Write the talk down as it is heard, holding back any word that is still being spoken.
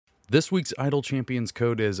This week's Idle Champions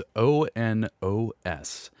code is ONOSNAIFDALT.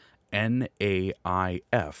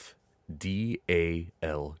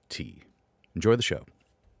 Enjoy the show.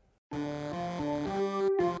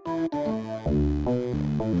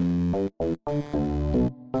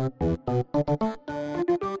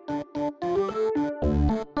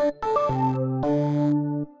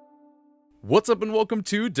 What's up and welcome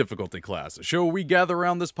to Difficulty Class, a show where we gather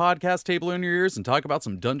around this podcast table in your ears and talk about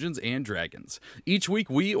some Dungeons and Dragons. Each week,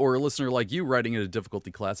 we or a listener like you writing at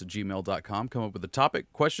difficultyclass@gmail.com come up with a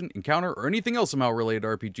topic, question, encounter, or anything else somehow related to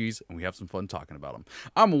RPGs, and we have some fun talking about them.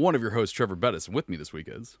 I'm one of your hosts, Trevor Bettis, and with me this week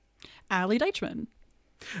is... Allie Deichman.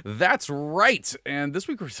 That's right, and this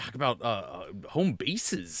week we're talking about home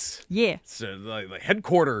bases. Yeah. So like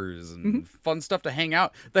headquarters and fun stuff to hang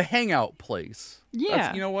out. The hangout place.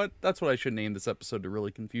 Yeah. You know what? That's what I should name this episode to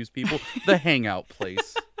really confuse people. The hangout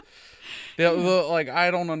place. Like,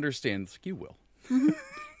 I don't understand. It's like, you will.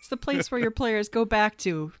 It's the place where your players go back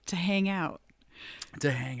to hang out. To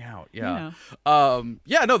hang out, yeah.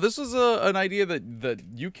 No, this was an idea that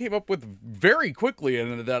you came up with very quickly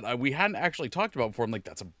and that we hadn't actually talked about before. I'm like,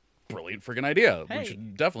 that's a brilliant friggin' idea. Hey. We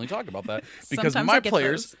should definitely talk about that. Because Sometimes my I get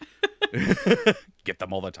players... get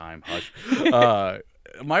them all the time, hush.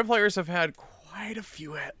 My players have had quite a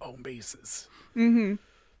few at home bases. Mm-hmm.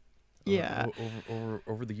 Yeah.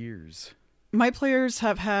 Over the years. My players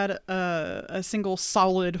have had a single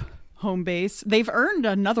solid home base. They've earned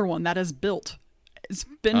another one that is built.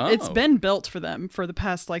 It's been built for them for the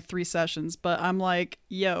past like 3 sessions, but I'm like,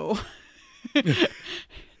 yo,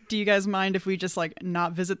 do you guys mind if we just like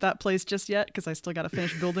not visit that place just yet? Because I still got to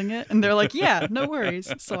finish building it. And they're like, yeah, no worries.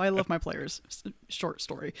 So I love my players. Short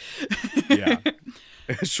story. Yeah.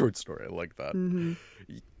 Short story. I like that. Mm-hmm.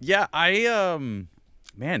 Yeah.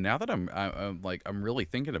 Man, now that I'm really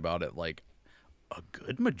thinking about it, like a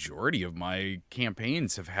good majority of my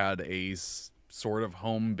campaigns have had a sort of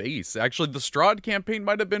home base. Actually, the Strahd campaign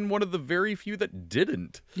might have been one of the very few that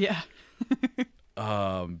didn't. Yeah.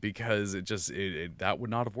 Because that would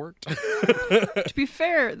not have worked. To be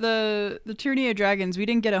fair, the Tyranny of Dragons, we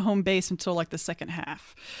didn't get a home base until like the second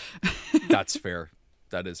half. That's fair.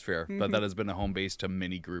 That is fair. But that has been a home base to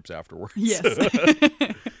many groups afterwards. Yes.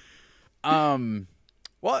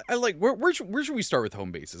 Well, where should we start with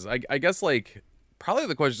home bases? I guess like probably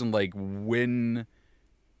the question like when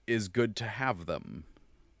is good to have them.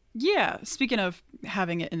 Yeah, speaking of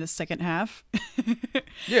having it in the second half.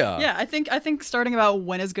 Yeah. Yeah, I think starting about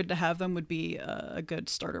when is good to have them would be a good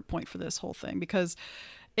starter point for this whole thing, because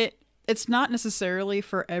it's not necessarily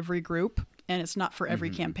for every group and it's not for every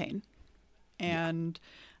campaign. And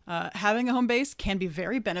having a home base can be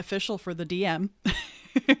very beneficial for the DM.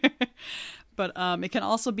 But it can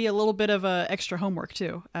also be a little bit of extra homework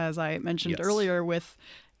too, as I mentioned earlier with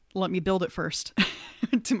let me build it first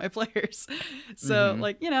to my players. So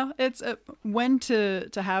like, you know, it's when to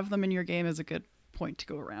have them in your game is a good point to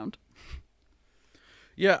go around.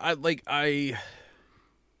 Yeah. I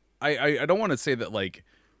don't want to say that like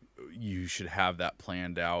you should have that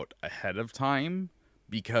planned out ahead of time,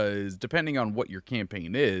 because depending on what your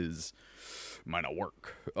campaign is, it might not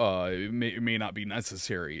work. It may not be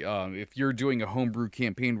necessary. If you're doing a homebrew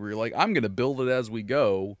campaign where you're like, I'm going to build it as we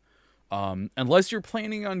go, unless you're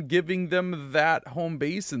planning on giving them that home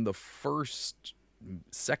base in the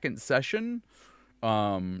second session,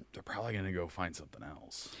 they're probably going to go find something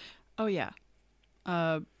else. Oh yeah.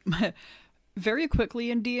 Very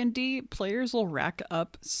quickly in D&D, players will rack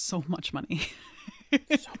up so much money.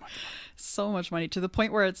 So much money to the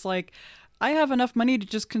point where it's like, I have enough money to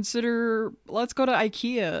just consider, let's go to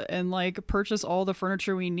IKEA and like purchase all the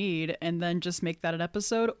furniture we need and then just make that an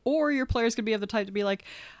episode. Or your players could be of the type to be like,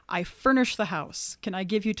 I furnish the house. Can I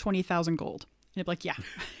give you 20,000 gold? And you'd be like, yeah.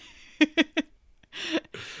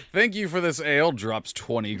 Thank you for this ale. Drops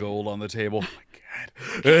 20 gold on the table. Oh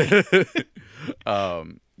my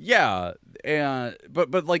God. Yeah.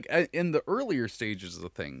 But like in the earlier stages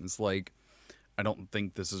of things, like, I don't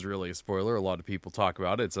think this is really a spoiler. A lot of people talk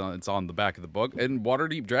about it. It's on the back of the book. And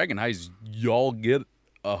Waterdeep Dragon Heist, y'all get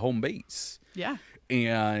a home base. Yeah.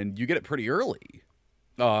 And you get it pretty early.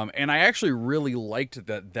 And I actually really liked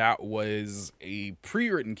that was a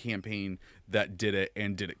pre-written campaign that did it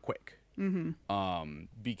and did it quick.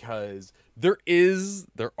 Because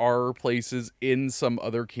there are places in some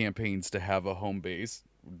other campaigns to have a home base,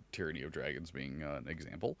 Tyranny of Dragons being an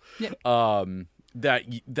example. Yeah. That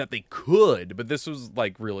they could, but this was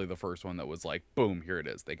like really the first one that was like, boom, here it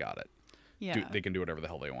is. They got it. Yeah. They can do whatever the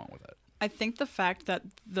hell they want with it. I think the fact that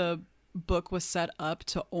the book was set up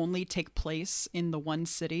to only take place in the one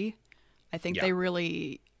city, I think they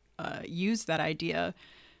really used that idea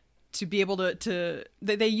to be able to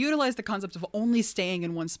they utilize the concept of only staying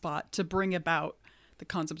in one spot to bring about the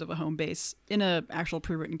concept of a home base in a actual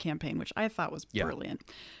pre-written campaign, which I thought was brilliant.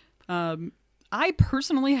 I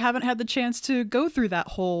personally haven't had the chance to go through that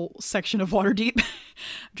whole section of Waterdeep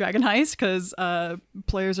Dragon Heist because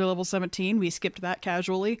players are level 17. We skipped that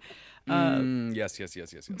casually.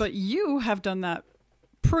 Yes. But you have done that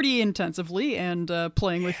pretty intensively, and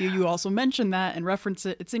playing with you also mentioned that and reference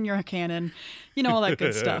it. It's in your canon, all that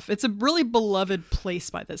good stuff. It's a really beloved place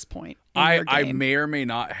by this point. I may or may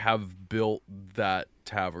not have built that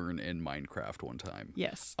tavern in Minecraft one time.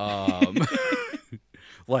 Yes. And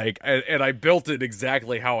I built it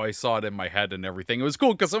exactly how I saw it in my head and everything. It was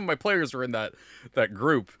cool because some of my players were in that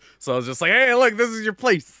group. So I was just like, hey, look, this is your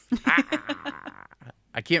place.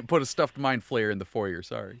 I can't put a stuffed mind flayer in the foyer.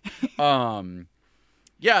 Sorry.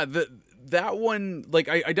 Yeah, that one, like,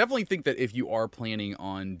 I definitely think that if you are planning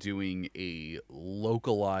on doing a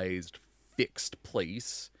localized fixed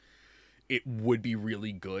place, it would be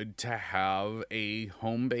really good to have a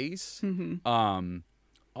home base.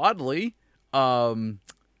 Oddly,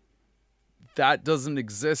 that doesn't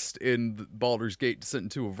exist in Baldur's Gate Descent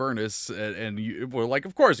into Avernus, and we're like,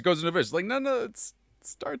 of course, it goes into Avernus. Like, no, it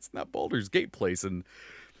starts in that Baldur's Gate place, and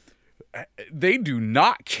they do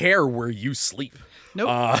not care where you sleep. Nope.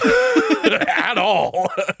 At all.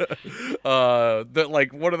 That,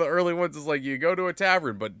 like, one of the early ones is like, you go to a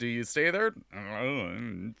tavern, but do you stay there? I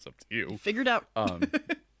don't know, it's up to you. Figured out.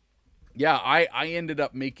 Yeah, I ended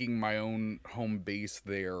up making my own home base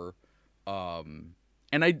there. And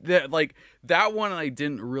that one I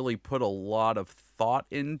didn't really put a lot of thought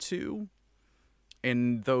into.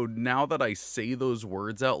 And though now that I say those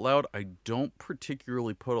words out loud, I don't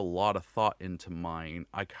particularly put a lot of thought into mine.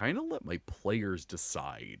 I kind of let my players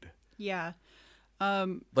decide. Yeah.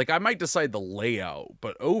 Like, I might decide the layout,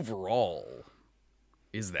 but overall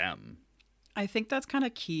is them. I think that's kind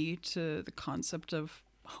of key to the concept of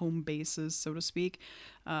home bases, so to speak.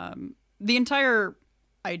 The entire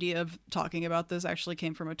idea of talking about this actually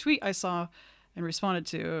came from a tweet I saw and responded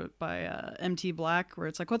to by MT Black, where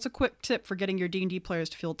it's like, what's a quick tip for getting your D&D players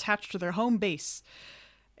to feel attached to their home base?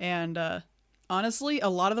 And honestly, a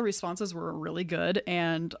lot of the responses were really good,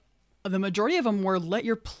 and the majority of them were let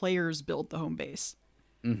your players build the home base.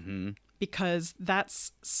 Because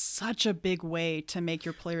that's such a big way to make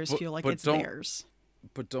your players feel like it's theirs.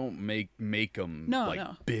 But don't make them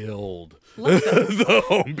build Let them. the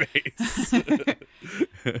home base.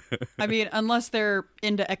 I mean, unless they're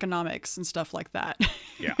into economics and stuff like that.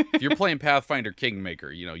 Yeah. If you're playing Pathfinder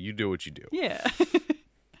Kingmaker, you do what you do. Yeah.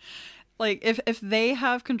 Like, if they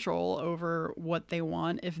have control over what they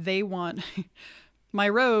want, if they want... My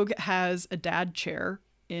rogue has a dad chair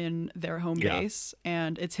in their home base,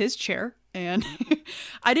 and it's his chair. And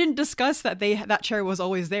I didn't discuss that that chair was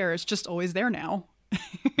always there. It's just always there now.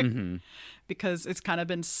 Because it's kind of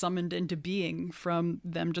been summoned into being from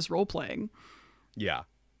them just role-playing. Yeah.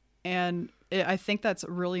 And I think that's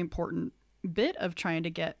a really important bit of trying to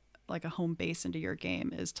get like a home base into your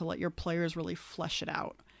game, is to let your players really flesh it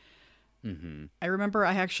out. I remember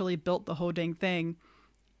I actually built the whole dang thing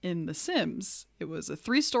in The Sims. It was a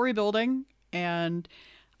 3-story building, and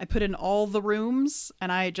I put in all the rooms,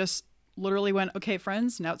 and I just literally went, okay,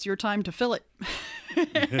 friends, now it's your time to fill it.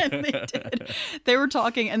 And they did. They were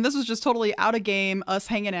talking, and this was just totally out of game, us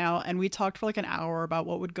hanging out, and we talked for like an hour about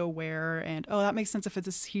what would go where, and oh, that makes sense if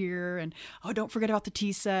it's here, and oh, don't forget about the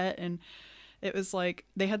tea set. And it was like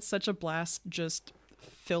they had such a blast just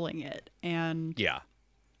filling it. And yeah,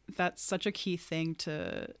 that's such a key thing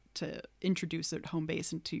to introduce a home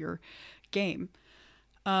base into your game.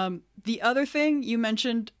 The other thing you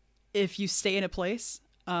mentioned, if you stay in a place,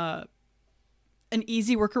 an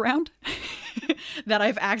easy workaround that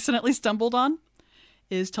I've accidentally stumbled on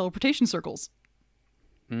is teleportation circles.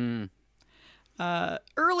 Early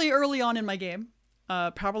on in my game,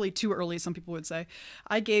 probably too early, some people would say,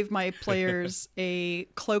 I gave my players a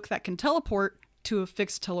cloak that can teleport to a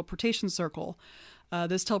fixed teleportation circle.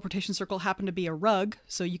 This teleportation circle happened to be a rug,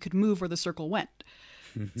 so you could move where the circle went.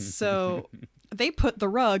 So they put the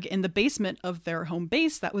rug in the basement of their home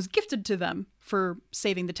base that was gifted to them for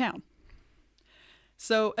saving the town.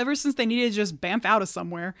 So ever since they needed to just bamf out of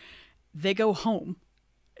somewhere, they go home.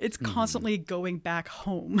 It's constantly going back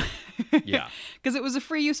home. Yeah. Because it was a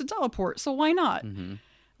free use of teleport, so why not?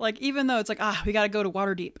 Like, even though it's like, we got to go to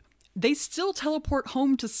Waterdeep, they still teleport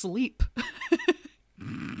home to sleep.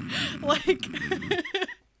 Like,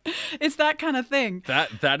 it's that kind of thing.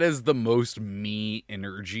 That is the most me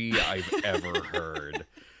energy I've ever heard.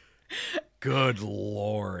 Good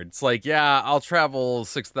Lord. It's like, yeah, I'll travel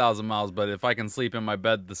 6,000 miles, but if I can sleep in my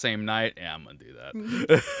bed the same night, yeah, I'm going to do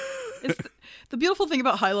that. It's the beautiful thing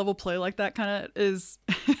about high level play like that kind of is,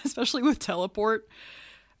 especially with teleport.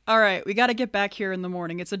 All right, we got to get back here in the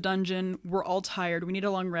morning. It's a dungeon. We're all tired. We need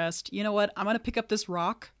a long rest. You know what? I'm going to pick up this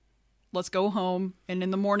rock. Let's go home. And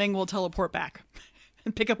in the morning, we'll teleport back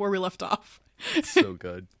and pick up where we left off. So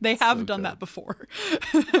good. They have done that before.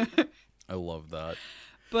 I love that.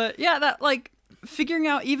 But yeah, that like figuring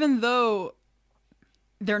out, even though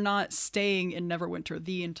they're not staying in Neverwinter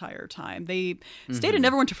the entire time, they stayed in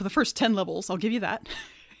Neverwinter for the first 10 levels. I'll give you that,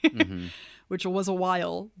 which was a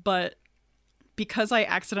while. But because I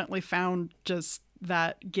accidentally found just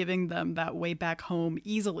that giving them that way back home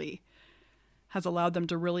easily has allowed them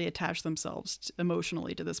to really attach themselves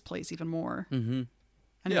emotionally to this place even more.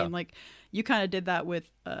 I mean, like, you kind of did that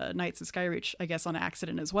with Knights of Skyreach, I guess, on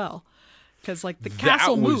accident as well. Because, like, the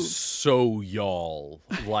castle moved. That was so y'all.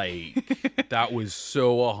 Like, that was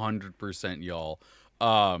so 100% y'all.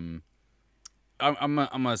 I'm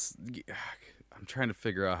trying to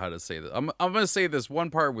figure out how to say this. I'm going to say this one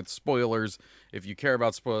part with spoilers. If you care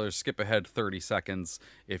about spoilers, skip ahead 30 seconds.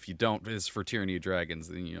 If you don't, it's for Tyranny of Dragons.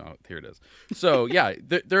 Then, you know, here it is. So, yeah,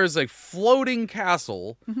 there's a floating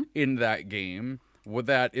castle in that game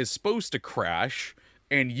that is supposed to crash.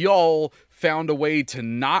 And y'all found a way to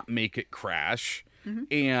not make it crash.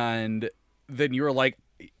 And then you were like,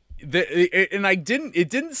 it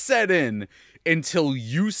didn't set in until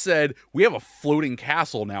you said, we have a floating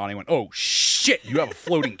castle now. And I went, oh shit, you have a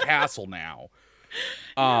floating castle now.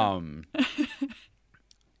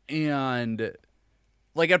 And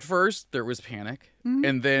like at first there was panic.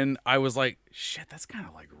 And then I was like, shit, that's kind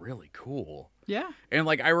of like really cool. Yeah. And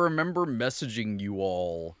like, I remember messaging you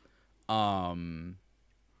all,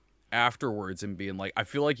 afterwards and being like, I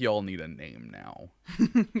feel like y'all need a name now.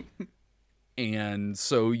 And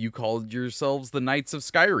so you called yourselves the Knights of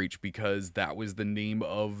Skyreach because that was the name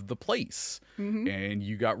of the place. And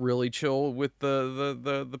you got really chill with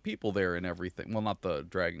the people there and everything. Well, not the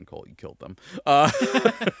dragon cult, you killed them.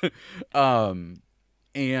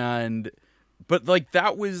 But like,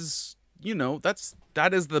 that was, you know,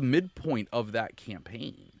 that is the midpoint of that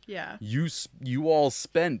campaign. Yeah. You all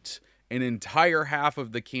spent an entire half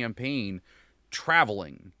of the campaign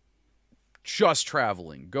traveling,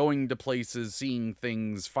 going to places, seeing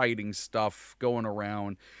things, fighting stuff, going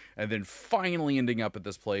around, and then finally ending up at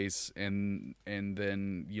this place. And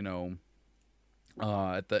then, you know,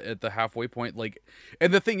 at the halfway point, like,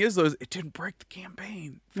 and the thing is, though, it didn't break the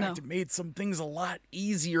campaign. In fact, it made some things a lot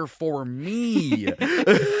easier for me.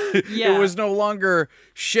 It was no longer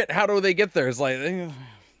shit. How do they get there? It's like,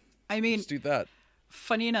 I mean, let's do that.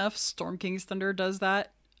 Funny enough, Storm King's Thunder does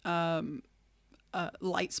that.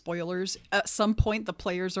 Light spoilers. At some point, the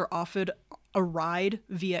players are offered a ride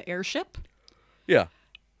via airship. Yeah.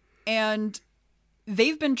 And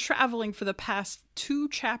they've been traveling for the past 2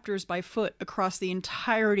 chapters by foot across the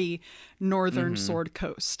entirety northern Sword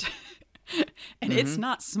Coast. And it's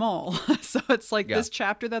not small. So it's like this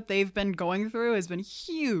chapter that they've been going through has been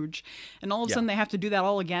huge. And all of a sudden they have to do that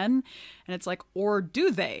all again. And it's like, or do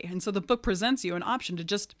they? And so the book presents you an option to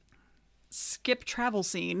just skip travel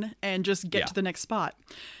scene and just get to the next spot.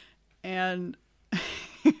 And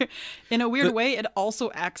in a weird way, it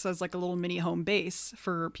also acts as like a little mini home base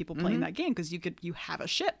for people playing that game, because you have a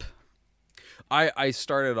ship. I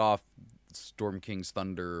started off Storm King's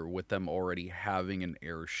Thunder with them already having an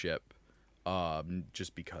airship,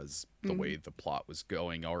 just because the way the plot was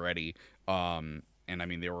going already. And I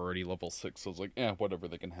mean, they were already level 6, so I was like, whatever,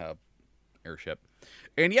 they can have airship.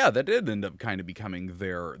 And yeah, that did end up kind of becoming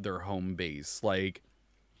their home base. Like,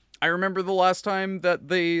 I remember the last time that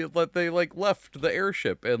they left the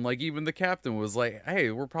airship, and like even the captain was like,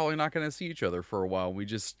 hey, we're probably not going to see each other for a while. We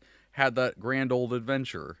just had that grand old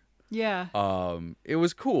adventure. Yeah. It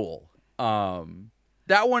was cool.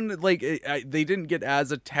 That one, like, they didn't get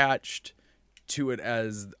as attached to it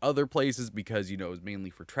as other places because, you know, it was mainly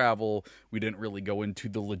for travel. We didn't really go into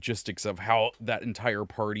the logistics of how that entire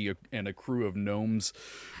party and a crew of gnomes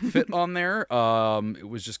fit on there. It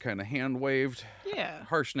was just kind of hand waved. Yeah.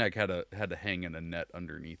 Harshnag had to hang in a net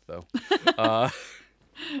underneath though,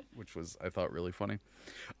 which was, I thought, really funny.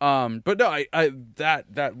 But no, I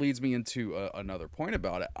that leads me into another point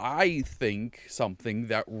about it. I think something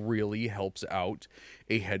that really helps out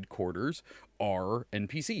a headquarters are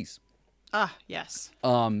NPCs. Ah, yes.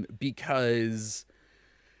 Because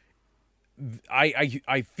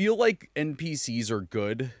I feel like NPCs are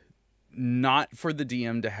good, not for the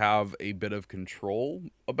DM to have a bit of control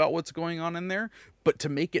about what's going on in there, but to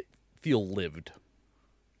make it feel lived.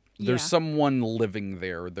 There's someone living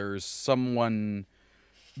there. There's someone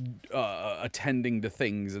attending to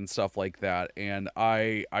things and stuff like that. And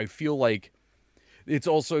I feel like it's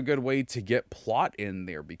also a good way to get plot in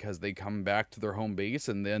there because they come back to their home base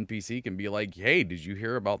and the NPC can be like, hey, did you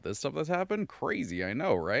hear about this stuff that's happened? Crazy, I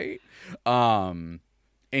know, right?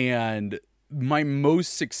 And my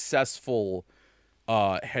most successful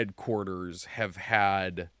headquarters have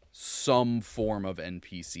had some form of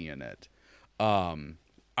NPC in it.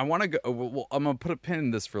 I want to go. Well, I'm gonna put a pin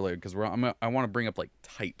in this for later because I want to bring up like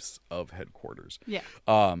types of headquarters. Yeah.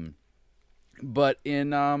 But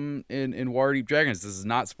in Waterdeep Dragons, this is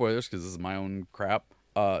not spoilers because this is my own crap.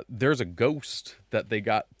 There's a ghost that they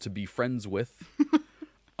got to be friends with,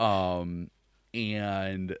 and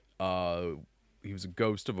he was a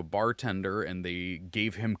ghost of a bartender, and they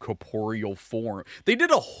gave him corporeal form. They did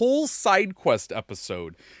a whole side quest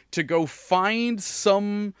episode to go find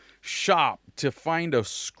some shop to find a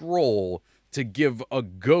scroll to give a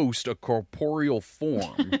ghost a corporeal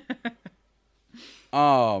form.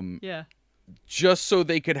 Yeah. Just so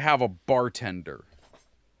they could have a bartender.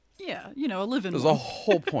 Yeah, a living There's one. a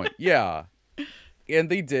whole point. Yeah. And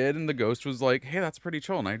they did, and the ghost was like, hey, that's pretty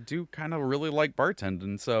chill, and I do kind of really like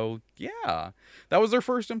bartending, so yeah. That was their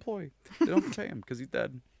first employee. They don't pay him because he's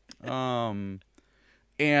dead. And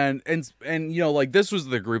like, this was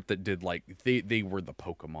the group that did, like, they were the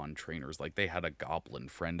Pokemon trainers. Like, they had a goblin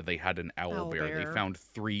friend, they had an owlbear. They found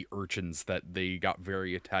 3 urchins that they got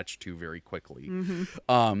very attached to very quickly.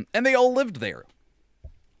 And they all lived there.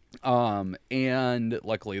 And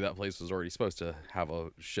luckily that place was already supposed to have a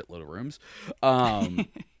shitload of rooms.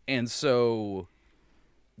 And so,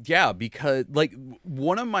 yeah, because like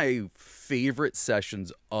one of my favorite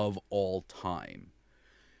sessions of all time,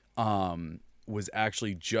 was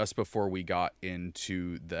actually just before we got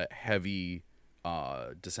into the heavy,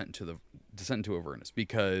 descent into Avernus,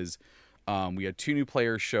 because, we had 2 new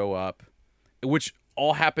players show up, which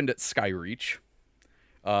all happened at Skyreach.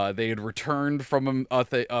 They had returned from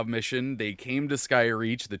a mission. They came to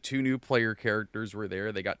Skyreach. The 2 new player characters were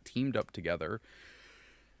there. They got teamed up together.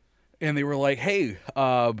 And they were like, hey,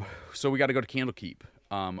 so we got to go to Candlekeep.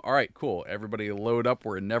 All right, cool. Everybody load up.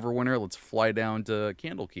 We're in Neverwinter. Let's fly down to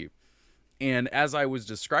Candlekeep. And as I was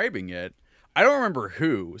describing it, I don't remember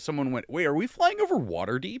who. Someone went, wait, are we flying over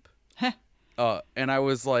Waterdeep? And I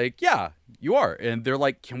was like, yeah, you are. And they're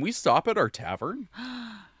like, can we stop at our tavern?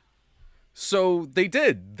 So they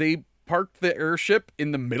did. They parked the airship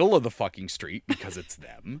in the middle of the fucking street because it's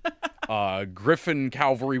them. Griffin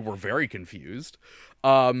Cavalry were very confused.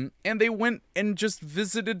 And they went and just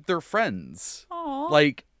visited their friends. Aww.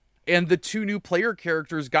 Like, and the 2 new player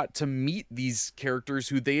characters got to meet these characters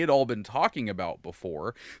who they had all been talking about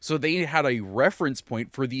before. So they had a reference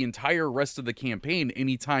point for the entire rest of the campaign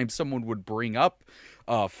anytime someone would bring up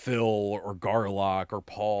Phil or Garlock or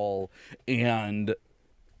Paul. And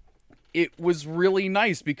it was really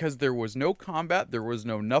nice because there was no combat, there was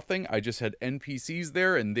no nothing. I just had NPCs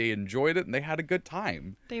there and they enjoyed it and they had a good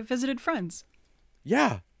time. They visited friends.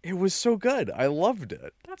 Yeah, it was so good. I loved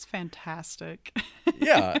it. That's fantastic.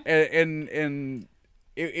 Yeah, and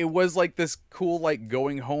it was like this cool like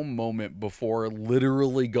going home moment before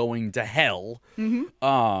literally going to hell.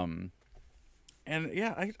 Mm-hmm. And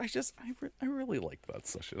yeah, I really like that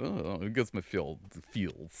session. I don't know, it gets my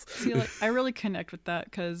feels. See, like, I really connect with that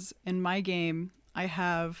because in my game I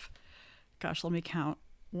have, gosh, let me count: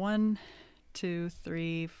 1, 2,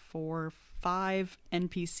 3, 4, 5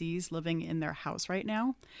 NPCs living in their house right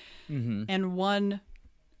now, and 1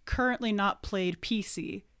 currently not played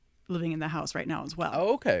PC living in the house right now as well.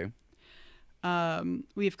 Oh, okay.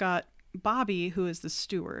 We've got Bobby, who is the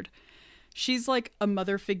steward. She's like a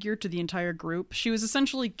mother figure to the entire group. She was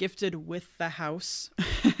essentially gifted with the house,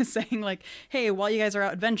 saying like, hey, while you guys are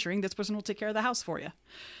out adventuring, this person will take care of the house for you.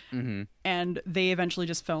 Mm-hmm. And they eventually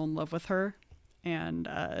just fell in love with her. And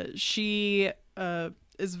she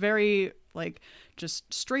is very like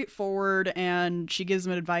just straightforward, and she gives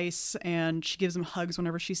them advice, and she gives them hugs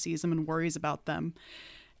whenever she sees them and worries about them.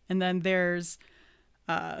 And then there's,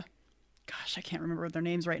 gosh, I can't remember their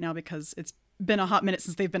names right now because it's been a hot minute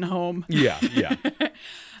since they've been home. Yeah.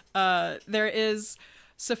 There is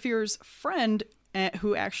Saphir's friend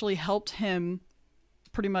who actually helped him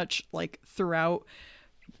pretty much like throughout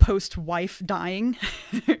post-wife dying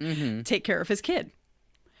take care of his kid.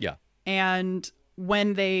 Yeah. And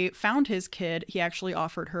when they found his kid, he actually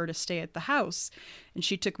offered her to stay at the house, and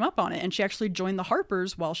she took him up on it, and she actually joined the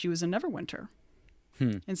Harpers while she was in Neverwinter.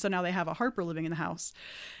 And so now they have a Harper living in the house.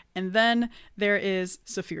 And then there is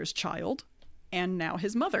Saphir's child, and now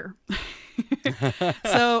his mother.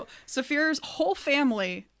 So Saphir's whole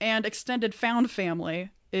family and extended found family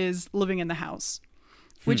is living in the house.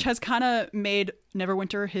 which has kind of made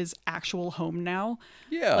Neverwinter his actual home now.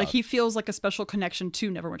 Yeah. Like, he feels like a special connection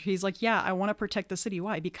to Neverwinter. He's like, yeah, I want to protect the city.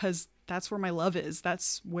 Why? Because that's where my love is.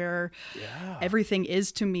 That's where everything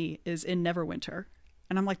is to me, is in Neverwinter.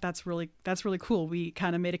 And I'm like, that's really cool. We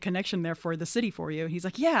kind of made a connection there for the city for you. He's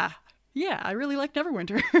like, yeah, I really like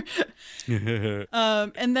Neverwinter.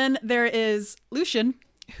 And then there is Lucian,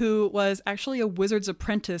 who was actually a wizard's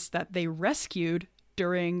apprentice that they rescued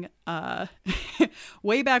during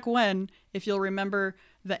way back when, if you'll remember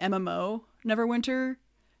the MMO Neverwinter.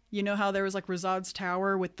 You know how there was like Razad's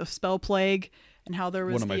Tower with the spell plague, and how there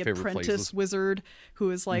was the apprentice wizard who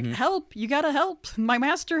was like, help, you gotta help. My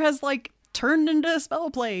master has like turned into a spell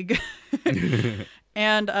plague.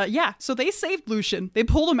 And so they saved Lucian. They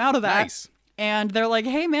pulled him out of that. Nice. And they're like,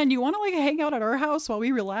 hey man, you want to like hang out at our house while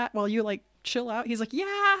we relax, while you like chill out? He's like, yeah,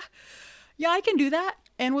 I can do that.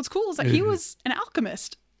 And what's cool is that he was an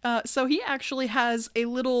alchemist. So he actually has a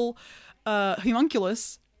little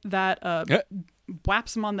homunculus that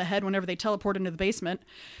whaps him on the head whenever they teleport into the basement.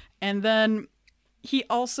 And then he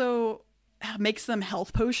also makes them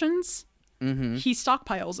health potions. Mm-hmm. He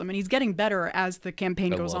stockpiles them, and he's getting better as the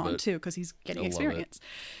campaign goes on too, because he's getting experience.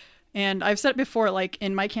 And I've said it before, like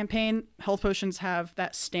in my campaign, health potions have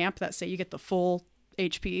that stamp that say you get the full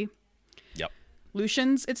HP. Yep.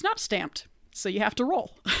 Lucian's, it's not stamped, so you have to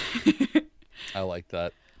roll. I like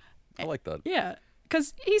that. Yeah,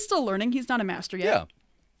 because he's still learning. He's not a master yet.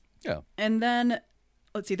 Yeah. And then,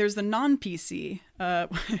 let's see, there's the non-PC.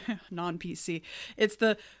 Non-PC. It's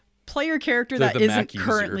the player character that isn't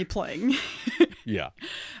currently playing. Yeah.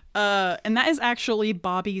 And that is actually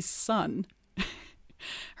Bobby's son.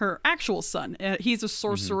 Her actual son. He's a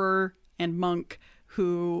sorcerer and monk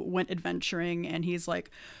who went adventuring, and he's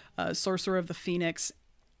like a sorcerer of the Phoenix,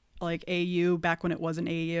 like AU back when it was an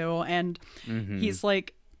AU. And he's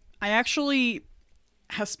like, I actually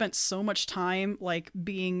have spent so much time like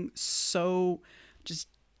being so just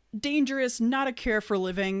dangerous, not a care for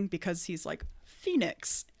living, because he's like,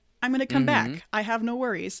 Phoenix, I'm gonna come back. I have no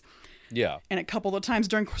worries. Yeah. And a couple of times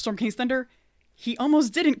during Storm King's Thunder, he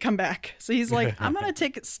almost didn't come back. So he's like, I'm gonna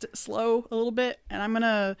take it slow a little bit, and I'm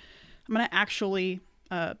gonna actually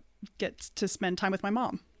get to spend time with my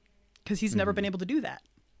mom, because he's never been able to do that.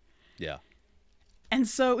 Yeah. And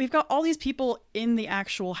so we've got all these people in the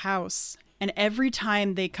actual house, and every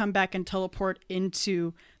time they come back and teleport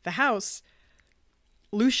into the house,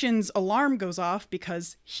 Lucian's alarm goes off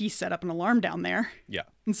because he set up an alarm down there. Yeah.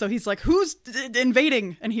 And so he's like, who's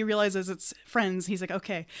invading? And he realizes it's friends. He's like,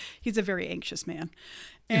 okay. He's a very anxious man.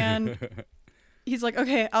 And he's like,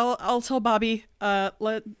 okay, I'll tell Bobby, I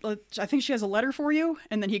think she has a letter for you.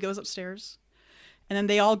 And then he goes upstairs. And then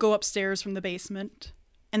they all go upstairs from the basement.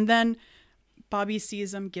 And then Bobby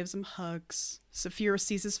sees him, gives him hugs. Saphira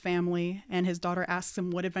sees his family, and his daughter asks him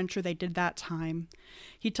what adventure they did that time.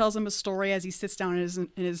 He tells him a story as he sits down in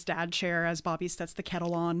his dad chair as Bobby sets the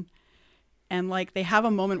kettle on. And like, they have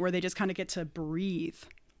a moment where they just kind of get to breathe,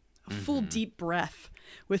 a full deep breath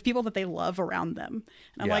with people that they love around them.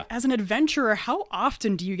 And I'm like, as an adventurer, how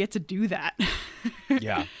often do you get to do that?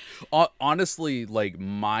 Yeah. Honestly, like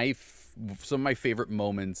some of my favorite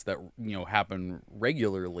moments that, happen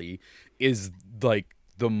regularly is like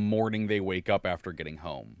the morning they wake up after getting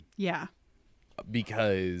home. Yeah.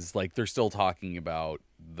 Because like they're still talking about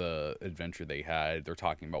the adventure they had. They're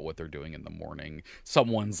talking about what they're doing in the morning.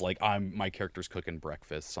 Someone's like, my character's cooking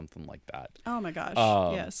breakfast, something like that. Oh my gosh.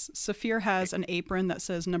 Yes. Saphir has an apron that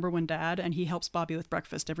says #1 dad, and he helps Bobby with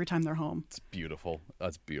breakfast every time they're home. It's beautiful.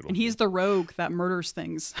 That's beautiful. And he's the rogue that murders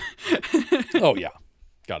things. Oh yeah.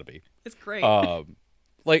 Gotta be. It's great.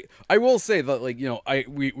 Like, I will say that, like,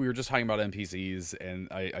 we were just talking about NPCs, and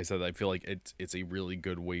I said I feel like it's a really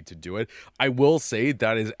good way to do it. I will say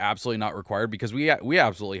that is absolutely not required, because we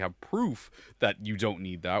absolutely have proof that you don't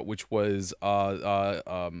need that, which was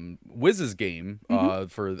Wiz's game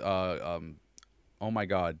for oh my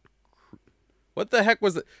god, what the heck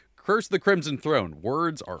was it? Curse the Crimson Throne.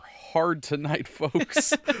 Words are hard tonight,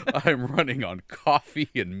 folks. I'm running on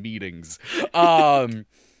coffee and meetings.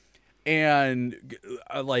 And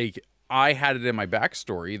like, I had it in my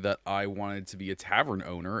backstory that I wanted to be a tavern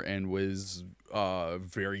owner, and was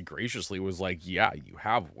very graciously was like, yeah, you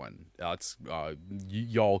have one. That's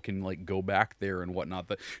y'all can like go back there and whatnot.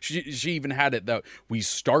 That she even had it that we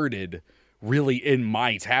started really in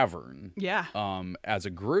my tavern. Yeah. As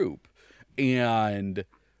a group, and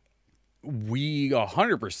we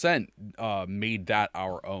 100% made that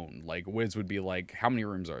our own. Like, Wiz would be like, how many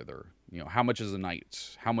rooms are there? How much is a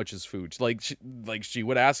night? How much is food? Like she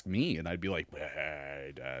would ask me, and I'd be like,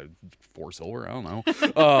 4 silver, I don't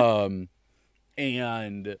know.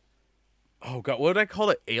 And oh god, what did I call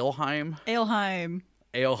it? Aleheim.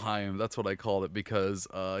 Aleheim. That's what I called it because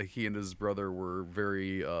he and his brother were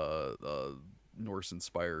very Norse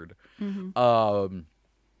inspired. Mm-hmm.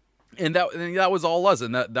 And that was all us,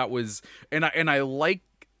 and that was, and I like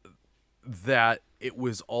that it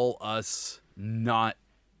was all us not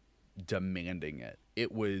demanding it.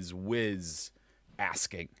 It was Wiz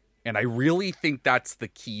asking. And I really think that's the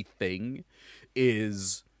key thing,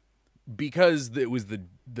 is because it was the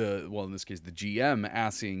well, in this case the GM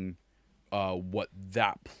asking what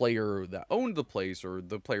that player that owned the place or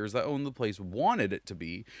the players that owned the place wanted it to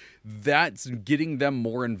be. That's getting them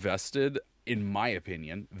more invested, in my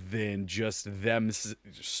opinion, than just them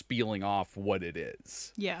spieling off what it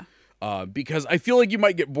is. Yeah. Because I feel like you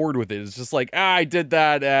might get bored with it. It's just like, I did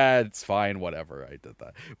that. It's fine. Whatever. I did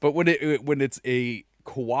that. But when it's a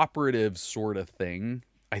cooperative sort of thing,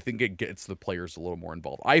 I think it gets the players a little more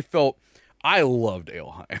involved. I loved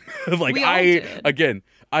Aleheim. Like we all did.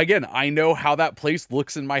 again, I know how that place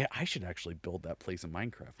looks in I should actually build that place in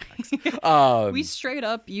Minecraft next. We straight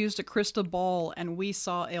up used a crystal ball and we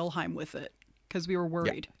saw Aleheim with it because we were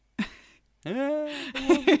worried. Yeah.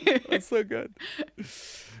 That's so good.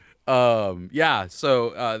 Yeah,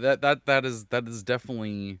 so that is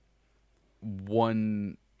definitely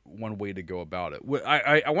one way to go about it.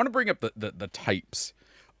 I want to bring up the types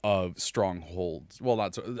of strongholds. Well,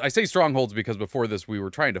 not so, I say strongholds because before this we were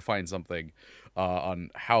trying to find something on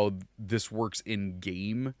how this works in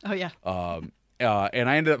game. Oh yeah. And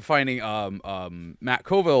I ended up finding Matt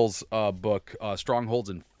Colville's book, Strongholds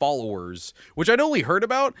and Followers, which I'd only heard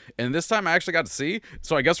about, and this time I actually got to see.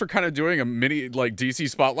 So I guess we're kind of doing a mini like DC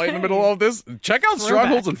spotlight in the middle of this. Check out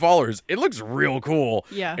Strongholds and Followers. It looks real cool.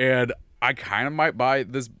 Yeah. And I kind of might buy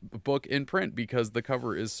this book in print because the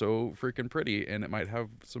cover is so freaking pretty, and it might have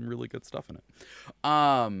some really good stuff in it.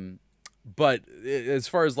 But as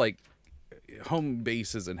far as like home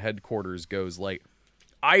bases and headquarters goes, like,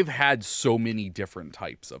 I've had so many different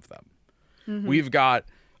types of them. Mm-hmm. We've got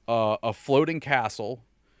a floating castle,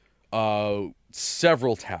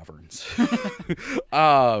 several taverns,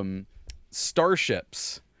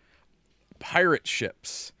 starships, pirate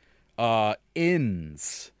ships,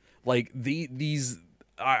 inns. Like these,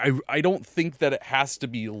 I don't think that it has to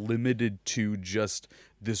be limited to just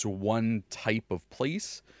this one type of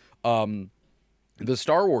place. The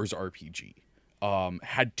Star Wars RPG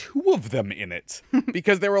had 2 of them in it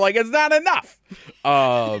because they were like, it's not enough.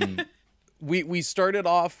 We started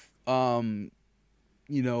off,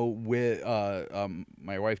 with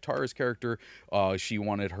my wife Tara's character. She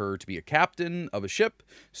wanted her to be a captain of a ship,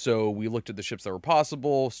 so we looked at the ships that were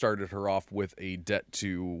possible, started her off with a debt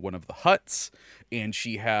to one of the Hutts, and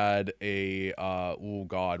she had a YT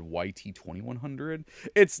 2100.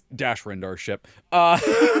 It's Dash Rendar's ship.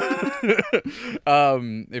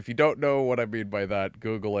 If you don't know what I mean by that,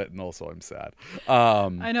 Google it, and also I'm sad.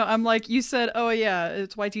 I know, I'm like, you said, oh yeah,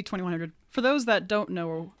 it's YT 2100. For those that don't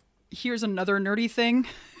know, here's another nerdy thing.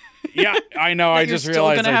 Yeah, I know. I just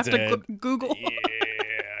realized I did. Still gonna have to Google. Yeah,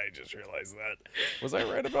 I just realized that. Was I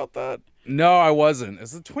right about that? No, I wasn't.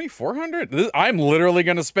 Is it 2400? I'm literally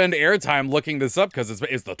gonna spend airtime looking this up because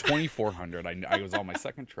it's the 2400. I was on my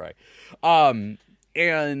second try,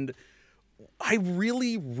 and I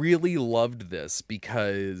really, really loved this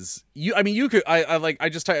because I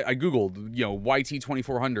googled YT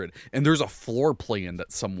 2400 and there's a floor plan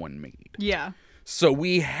that someone made. Yeah. So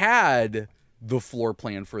we had the floor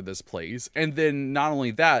plan for this place, and then not only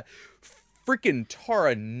that, freaking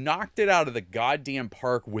Tara knocked it out of the goddamn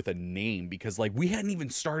park with a name because like we hadn't even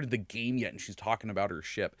started the game yet, and she's talking about her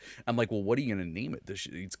ship. I'm like, well, what are you gonna name it?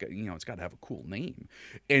 It's got to have a cool name.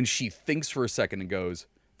 And she thinks for a second and goes,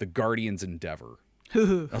 the Guardian's Endeavor.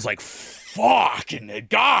 I was like, fucking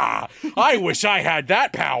God, I wish I had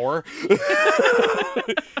that power.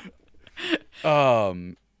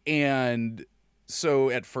 And so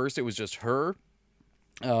at first it was just her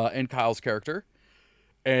and Kyle's character.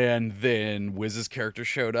 And then Wiz's character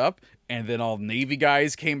showed up, and then all Navy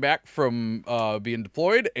guys came back from being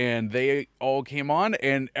deployed, and they all came on,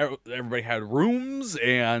 and everybody had rooms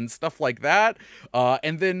and stuff like that.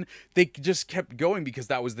 And then they just kept going because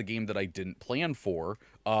that was the game that I didn't plan for.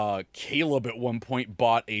 Caleb at one point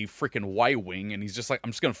bought a freaking Y-Wing, and he's just like,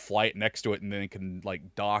 I'm just going to fly it next to it, and then it can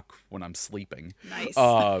like dock when I'm sleeping. Nice.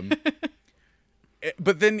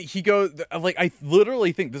 But then he goes, like, I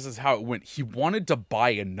literally think this is how it went. He wanted to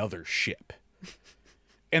buy another ship.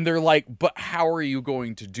 And they're like, but how are you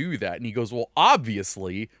going to do that? And he goes, well,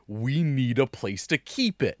 obviously, we need a place to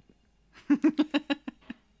keep it.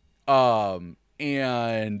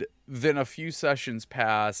 And then a few sessions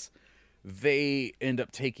pass. they end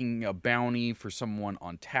up taking a bounty for someone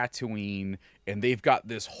on Tatooine, and they've got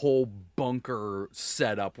this whole bunker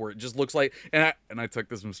set up where it just looks like, and I took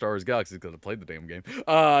this from Star Wars Galaxy because I played the damn game.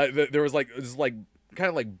 There was like this like kind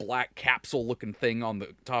of like black capsule looking thing on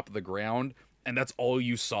the top of the ground, and that's all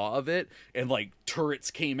you saw of it. And like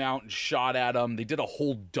turrets came out and shot at them. They did a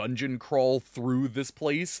whole dungeon crawl through this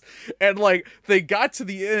place, and like they got to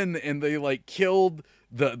the end and they like killed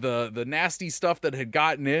the nasty stuff that had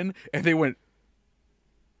gotten in, and they went,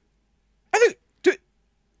 I think, dude,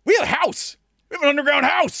 we have a house. We have an underground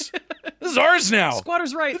house. This is ours now.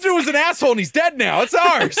 Squatter's rights. The dude was an asshole and he's dead now. It's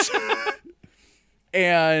ours.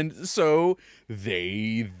 And so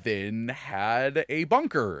they then had a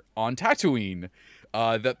bunker on Tatooine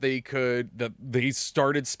that they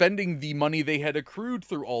started spending the money they had accrued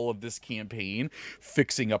through all of this campaign,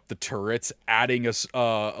 fixing up the turrets, adding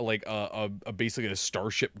basically a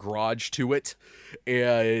starship garage to it,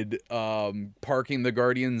 and parking the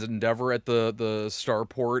Guardian's Endeavor at the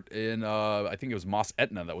starport in I think it was Mos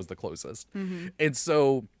Etna that was the closest. Mm-hmm. And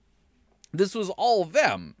so this was all of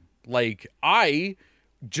them. Like, I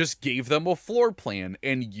just gave them a floor plan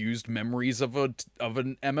and used memories of an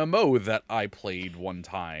MMO that I played one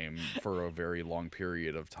time for a very long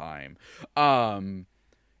period of time. And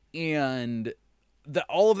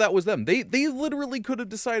all of that was them. They literally could have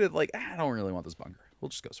decided, like, I don't really want this bunker. We'll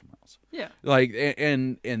just go somewhere else. Yeah. Like,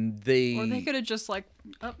 and they... Or they could have just, like,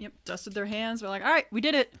 dusted their hands. We're like, all right, we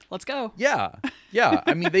did it. Let's go. Yeah. Yeah.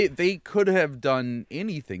 I mean, they could have done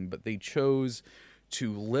anything, but they chose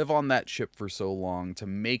to live on that ship for so long, to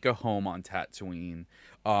make a home on Tatooine,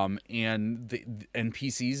 and the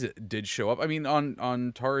NPCs did show up. I mean,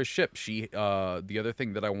 on Tara's ship, she the other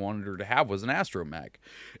thing that I wanted her to have was an astromech,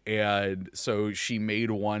 and so she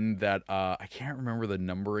made one that I can't remember the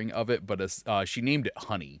numbering of it, but she named it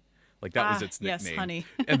Honey. Like, that was its nickname. Yes, Honey.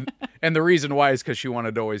 and the reason why is because she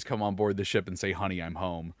wanted to always come on board the ship and say, "Honey, I'm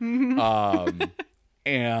home."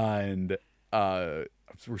 And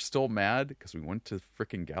we're still mad because we went to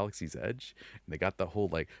freaking Galaxy's Edge and they got the whole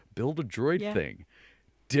like build a droid thing.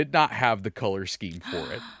 Did not have the color scheme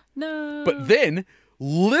for it. No. But then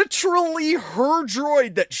literally her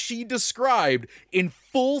droid that she described in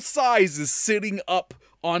full size is sitting up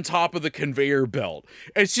on top of the conveyor belt.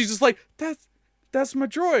 And she's just like, that's my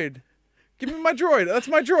droid. Give me my droid. That's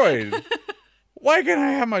my droid. Why can't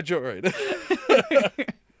I have my droid?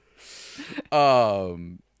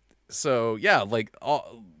 So yeah, like,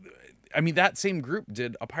 I mean, that same group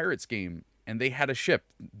did a Pirates game, and they had a ship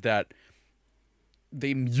that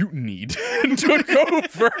they mutinied and took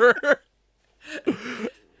over,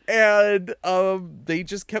 and they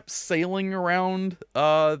just kept sailing around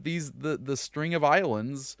the string of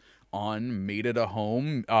islands on, made it a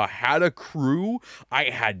home, had a crew. I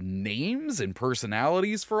had names and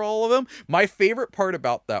personalities for all of them. My favorite part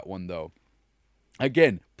about that one, though,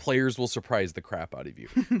 again, players will surprise the crap out of you.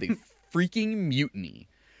 They freaking mutiny.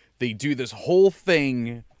 They do this whole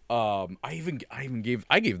thing. I gave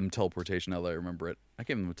them teleportation. Now that I remember it, I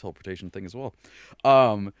gave them a teleportation thing as well.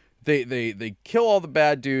 They kill all the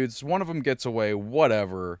bad dudes. One of them gets away.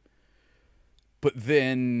 Whatever. But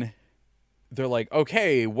then they're like,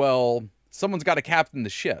 okay, well, someone's got to captain the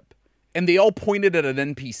ship, and they all pointed at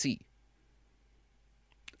an NPC.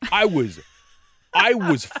 I was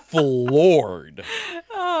floored.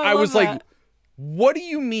 I was like, what do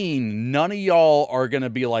you mean none of y'all are going to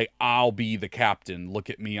be like, I'll be the captain. Look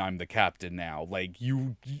at me. I'm the captain now. Like,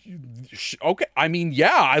 okay. I mean,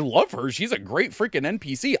 yeah, I love her. She's a great freaking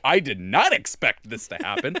NPC. I did not expect this to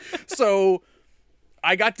happen. So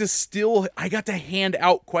I got to hand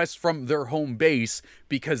out quests from their home base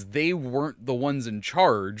because they weren't the ones in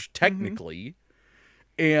charge, technically.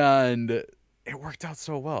 Mm-hmm. And it worked out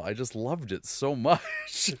so well. I just loved it so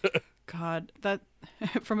much. God, that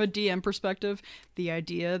from a DM perspective, the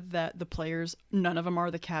idea that the players, none of them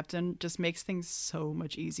are the captain, just makes things so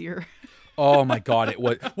much easier. Oh my God, it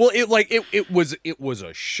was it was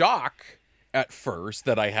a shock at first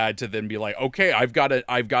that I had to then be like, okay, I've got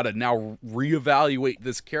to now reevaluate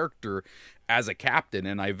this character as a captain,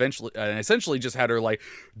 and I essentially just had her like,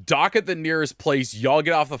 dock at the nearest place, y'all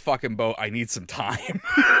get off the fucking boat, I need some time.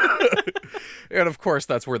 And of course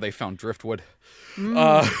that's where they found Driftwood.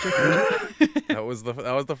 Driftwood. that was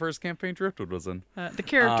the first campaign Driftwood was in. The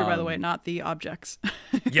character, by the way, not the objects.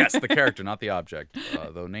 Yes, the character, not the object,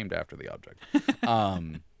 though named after the object.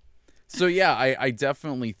 So yeah, I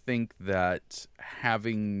definitely think that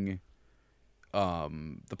having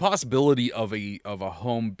the possibility of a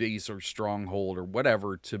home base or stronghold or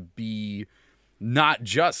whatever to be not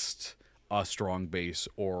just a strong base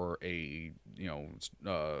or a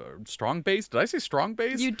strong base. Did I say strong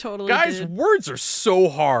base? You totally Guys, did. words are so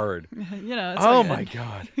hard. It's Oh all my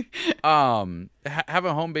good. god. Have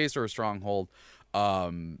a home base or a stronghold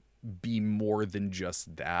be more than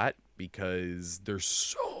just that, because there's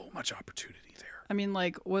so much opportunity there. I mean,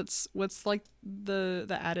 like, what's like the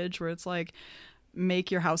adage where it's like,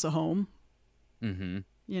 make your house a home. Mm-hmm.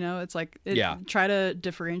 It's like, Yeah. try to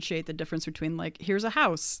differentiate the difference between, like, here's a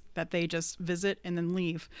house that they just visit and then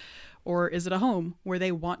leave, or is it a home where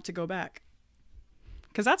they want to go back?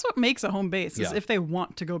 Because that's what makes a home base, is Yeah. if they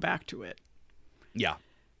want to go back to it. Yeah.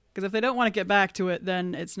 Because if they don't want to get back to it,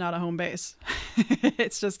 then it's not a home base.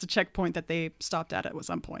 It's just a checkpoint that they stopped at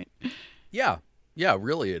some point. Yeah. Yeah,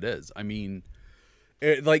 really it is. I mean,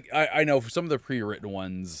 I know for some of the pre-written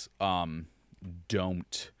ones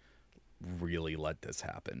don't really let this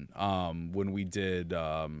happen. When we did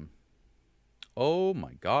oh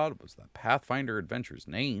my god, what was that Pathfinder Adventures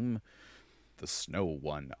name? The snow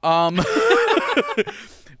one.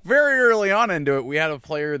 Very early on into it, we had a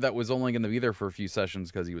player that was only going to be there for a few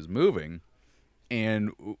sessions because he was moving.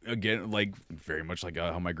 And again, like very much like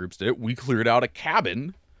how my groups did it, we cleared out a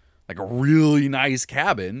cabin, like a really nice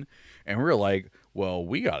cabin, and we were like, well,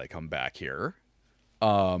 we got to come back here.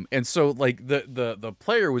 And so like the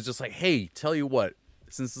player was just like, hey, tell you what,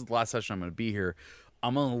 since this is the last session I'm going to be here,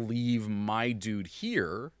 I'm going to leave my dude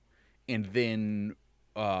here, and then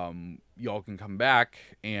y'all can come back,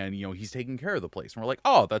 and he's taking care of the place. And we're like,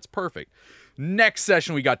 oh, that's perfect. Next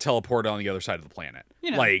session we got teleported on the other side of the planet.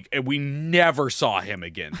 Like, and we never saw him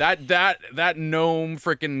again. That gnome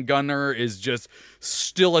freaking gunner is just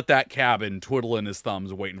still at that cabin twiddling his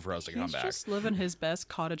thumbs waiting for us to come back. He's just living his best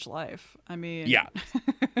cottage life. I mean, yeah.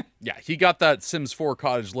 Yeah, he got that Sims 4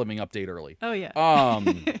 cottage living update early. Oh yeah.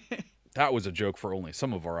 That was a joke for only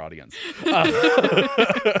some of our audience.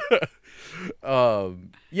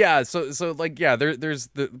 Yeah, so like, yeah, there's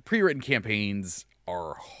the pre-written campaigns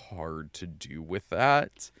are hard to do with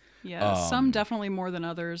that. Yeah, some definitely more than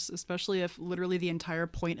others, especially if literally the entire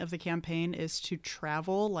point of the campaign is to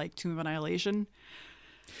travel, like Tomb of Annihilation.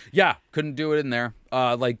 Yeah, couldn't do it in there.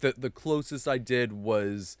 Like the closest I did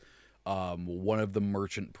was one of the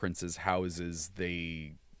merchant prince's houses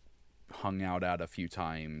they hung out at a few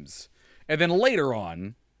times, and then later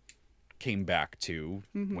on came back to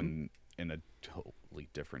when in a totally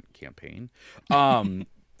different campaign,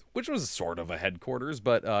 which was sort of a headquarters,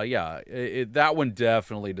 but yeah, that one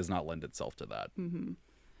definitely does not lend itself to that.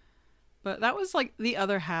 But that was like the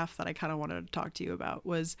other half that I kind of wanted to talk to you about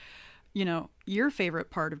was, your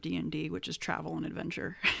favorite part of D&D, which is travel and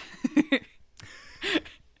adventure.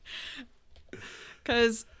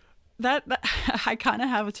 Because that I kind of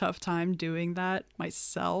have a tough time doing that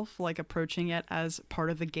myself, like approaching it as part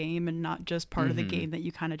of the game and not just part of the game that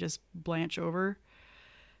you kind of just blanch over.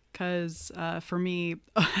 Because for me,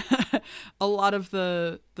 a lot of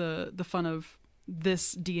the fun of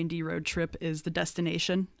this D&D road trip is the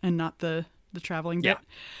destination and not the traveling bit.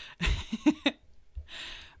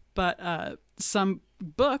 But some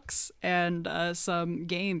books and some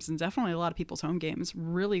games, and definitely a lot of people's home games,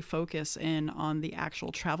 really focus in on the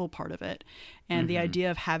actual travel part of it. And the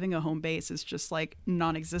idea of having a home base is just like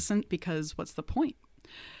non-existent, because what's the point?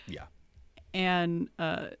 Yeah. And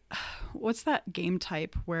what's that game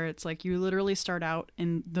type where it's like you literally start out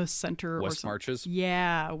in the center? West Marches?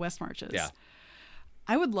 Yeah, West Marches. Yeah.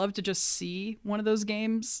 I would love to just see one of those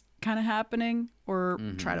games kind of happening, or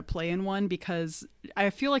try to play in one, because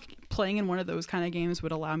I feel like playing in one of those kind of games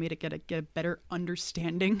would allow me to get a better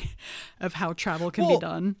understanding of how travel can be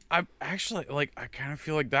done. I actually I kind of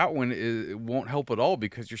feel like that one it won't help at all,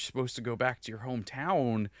 because you're supposed to go back to your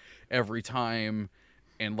hometown every time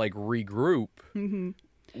and like regroup.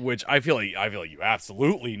 Which I feel like you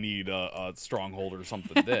absolutely need a stronghold or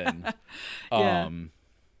something then.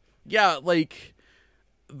 Yeah, like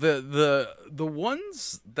the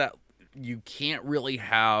ones that you can't really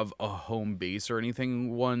have a home base or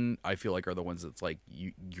anything one, I feel like are the ones that's like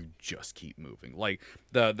you just keep moving. Like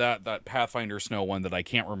that Pathfinder Snow one that I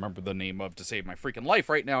can't remember the name of to save my freaking life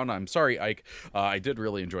right now, and I'm sorry, Ike. I did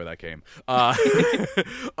really enjoy that game.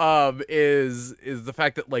 Is the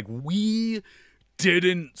fact that like we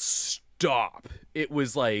didn't stop. It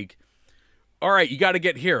was like, all right, you got to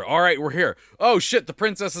get here. All right, we're here. Oh shit, the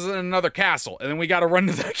princess is in another castle, and then we got to run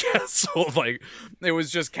to that castle. Like, it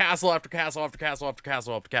was just castle after castle after castle after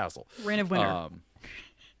castle after castle. Reign of Winter.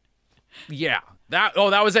 Yeah, that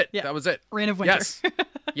was it. Yeah. That was it. Reign of Winter. Yes.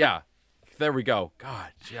 Yeah. There we go.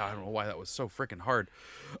 God, yeah, I don't know why that was so freaking hard.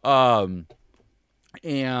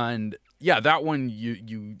 And yeah, that one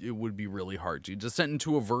it would be really hard. You Descent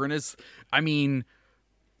into Avernus. I mean,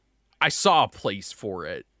 I saw a place for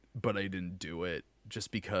it, but I didn't do it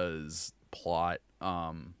just because plot.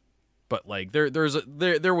 But like there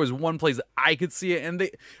was one place that I could see it, and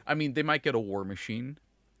they might get a war machine.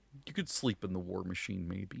 You could sleep in the war machine,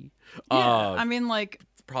 maybe. Yeah, I mean, like,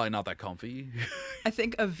 it's probably not that comfy. I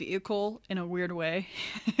think a vehicle, in a weird way,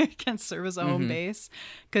 can serve as a home base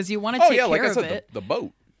because you want to take care like I of said, it. The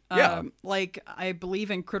boat. Yeah. Like, I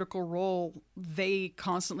believe in Critical Role, they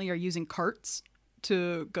constantly are using carts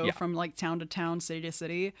to go from like town to town, city to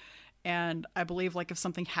city, and I believe like if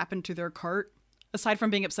something happened to their cart, aside from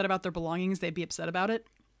being upset about their belongings, they'd be upset about it.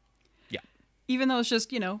 Yeah. Even though it's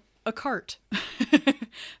just, a cart.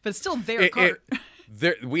 But it's still their cart.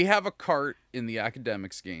 We have a cart in the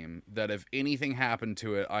Academics game that if anything happened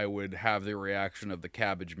to it, I would have the reaction of the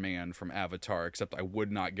Cabbage Man from Avatar, except I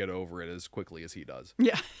would not get over it as quickly as he does.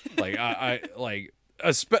 Yeah. Like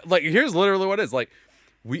here's literally what it is. Like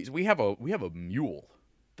we have a mule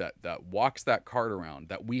that walks that cart around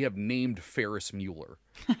that we have named Ferris Mueller.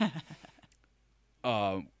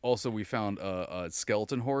 Also, we found a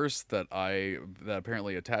skeleton horse that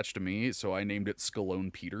apparently attached to me, so I named it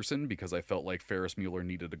Scalone Peterson because I felt like Ferris Mueller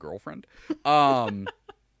needed a girlfriend. I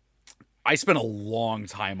spent a long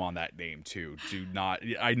time on that name too.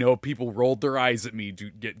 I know people rolled their eyes at me.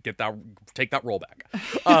 Take that roll back.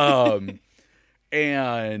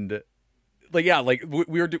 And like, yeah, like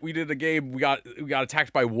we did a game. We got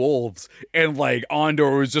attacked by wolves, and like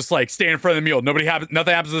Ondor was just like, stand in front of the mule. Nothing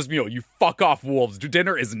happens to this mule. You fuck off, wolves.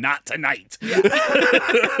 Dinner is not tonight. Yeah.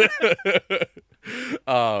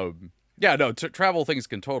 No, travel things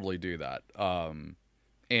can totally do that.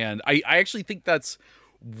 And I actually think that's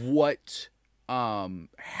what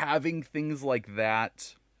having things like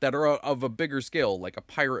that are of a bigger scale, like a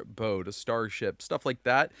pirate boat, a starship, stuff like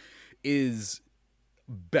that, is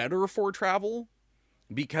better for travel,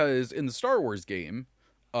 because in the Star Wars game,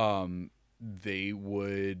 they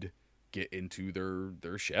would get into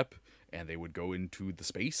their ship and they would go into the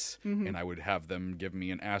space, and I would have them give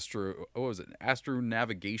me an astro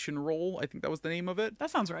navigation roll. I think that was the name of it. That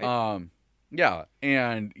sounds right. Yeah,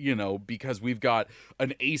 and because we've got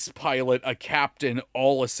an ace pilot, a captain,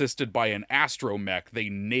 all assisted by an astromech, they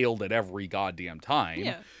nailed it every goddamn time.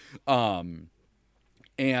 Yeah.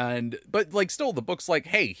 But like still the book's like,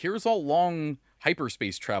 hey, here's how long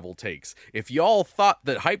hyperspace travel takes. If y'all thought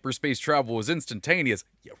that hyperspace travel was instantaneous,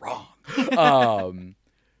 you're wrong.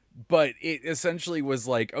 But it essentially was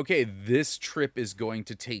like, okay, this trip is going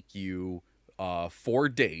to take you 4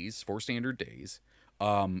 days, 4 standard days.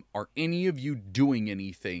 Are any of you doing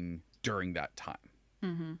anything during that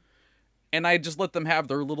time? And I just let them have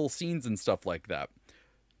their little scenes and stuff like that.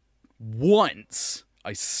 Once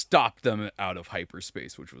I stopped them out of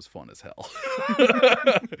hyperspace, which was fun as hell.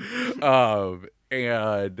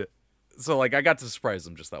 And so like I got to surprise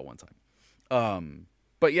them just that one time.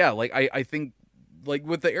 But yeah, like I think like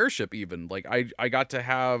with the airship even, like I got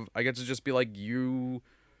to just be like, you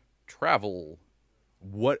travel.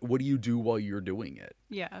 What do you do while you're doing it?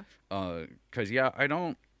 Yeah. 'Cause yeah, I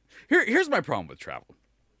don't. Here's my problem with travel.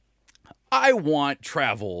 I want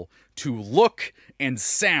travel to look and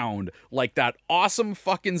sound like that awesome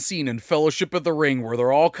fucking scene in Fellowship of the Ring where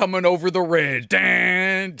they're all coming over the ridge.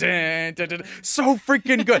 Dan, dan, dan, dan. So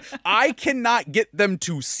freaking good. I cannot get them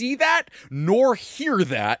to see that nor hear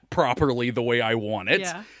that properly the way I want it.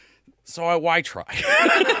 Yeah. So why try?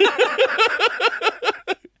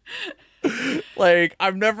 Like,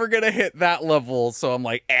 I'm never going to hit that level, so I'm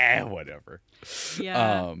like, whatever.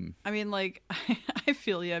 Yeah. I mean, like, I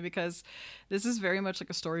feel you, because this is very much like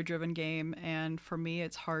a story-driven game, and for me,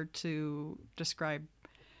 it's hard to describe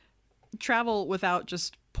travel without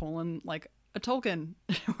just pulling, like, a Tolkien,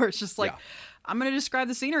 where it's just like, I'm going to describe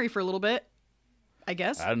the scenery for a little bit, I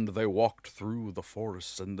guess. And they walked through the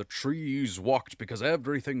forest, and the trees walked because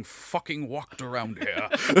everything fucking walked around here.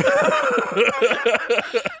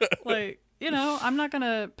 Like, I'm not going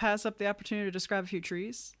to pass up the opportunity to describe a few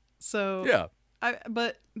trees. So yeah.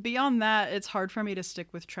 But beyond that, it's hard for me to stick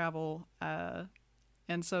with travel.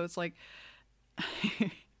 And so it's like,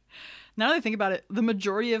 now that I think about it, the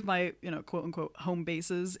majority of my, quote unquote, home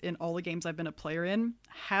bases in all the games I've been a player in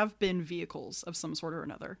have been vehicles of some sort or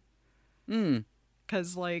another.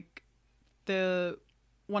 Because like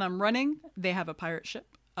when I'm running, they have a pirate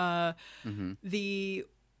ship. The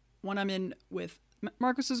one I'm in with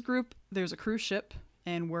Marcus's group, there's a cruise ship,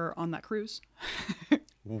 and we're on that cruise.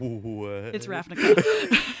 What? It's Ravnica.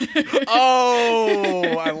 Oh,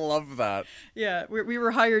 I love that. Yeah, we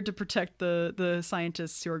were hired to protect the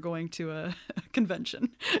scientists who are going to a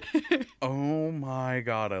convention. Oh my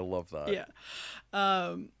god, I love that. Yeah.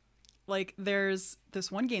 like there's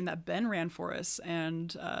this one game that Ben ran for us,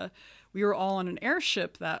 and we were all on an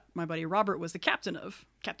airship that my buddy Robert was the captain of,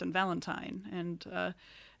 Captain Valentine, and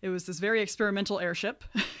it was this very experimental airship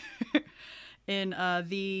in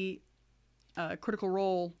the Critical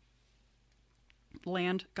Role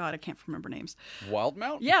land. God, I can't remember names.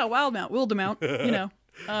 Wildmount? Yeah, Wildmount, Wildemount, you know.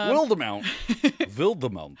 Wildemount.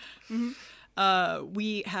 Wildemount.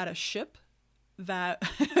 We had a ship that,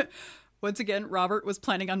 once again, Robert was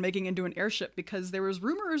planning on making into an airship because there was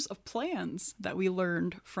rumors of plans that we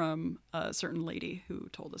learned from a certain lady who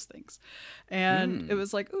told us things. And it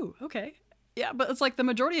was like, ooh, okay. Yeah, but it's like the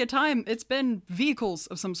majority of time, it's been vehicles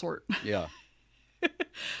of some sort. Yeah.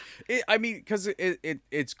 I mean, because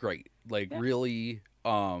it's great. Like, really,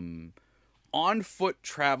 on foot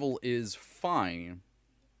travel is fine.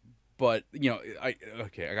 But, you know, I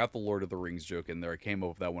got the Lord of the Rings joke in there. I came up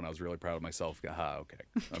with that one. I was really proud of myself. Aha, okay.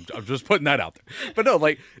 I'm just putting that out there. But no,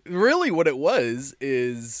 like, really what it was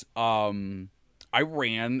is I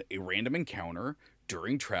ran a random encounter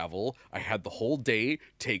during travel. I had the whole day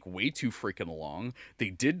take way too freaking long. They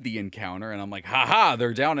did the encounter, and I'm like, haha,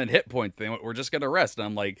 they're down in hit points. We're just going to rest. And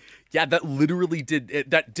I'm like, yeah, that literally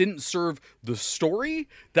that didn't serve the story.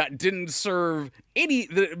 That didn't serve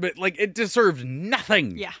but like, it deserved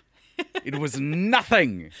nothing. Yeah. It was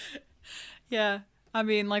nothing. Yeah. I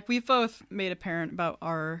mean, like, we've both made apparent about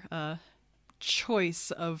our choice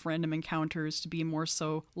of random encounters to be more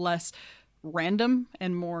so less random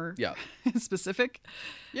and more specific.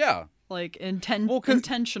 Yeah. Like,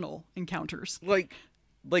 intentional encounters. Like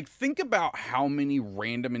think about how many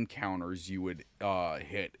random encounters you would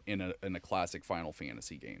hit in a classic Final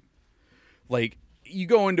Fantasy game. Like, you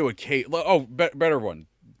go into a cave. Oh, better one.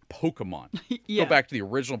 Pokemon. Yeah. Go back to the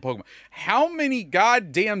original Pokemon. How many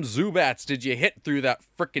goddamn Zubats did you hit through that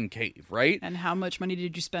frickin' cave, right? And how much money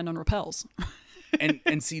did you spend on repels?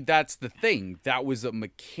 and see, that's the thing. That was a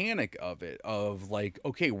mechanic of it, of like,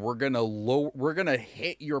 okay, we're gonna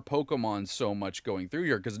hit your Pokemon so much going through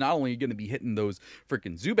here, because not only are you gonna be hitting those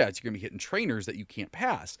freaking Zubats, you're gonna be hitting trainers that you can't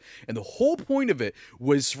pass. And the whole point of it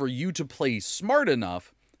was for you to play smart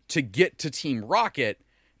enough to get to Team Rocket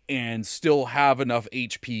and still have enough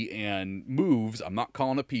HP and moves. I'm not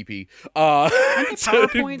calling it PP. Power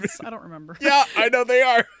points? I don't remember. Yeah, I know they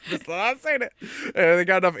are. Just not saying it. They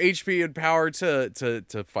got enough HP and power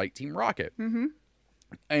to fight Team Rocket. Mm-hmm.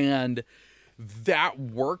 And that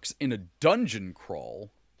works in a dungeon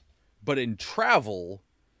crawl, but in travel,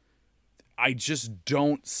 I just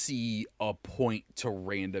don't see a point to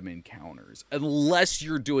random encounters unless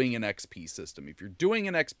you're doing an XP system. If you're doing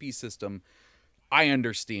an XP system, I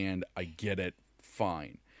understand. I get it.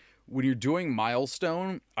 Fine. When you're doing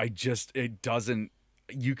milestone, it doesn't.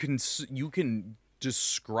 You can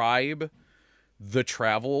describe the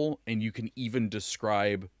travel, and you can even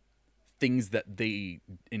describe things that they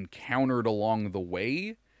encountered along the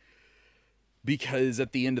way. Because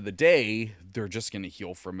at the end of the day, they're just going to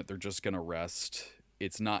heal from it. They're just going to rest.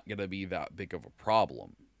 It's not going to be that big of a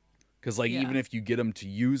problem. Because even if you get them to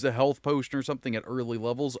use a health potion or something at early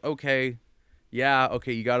levels, okay. Yeah,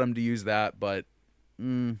 okay, you got them to use that, but...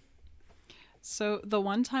 So the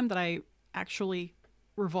one time that I actually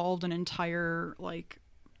revolved an entire, like,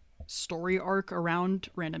 story arc around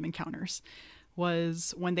random encounters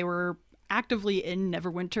was when they were actively in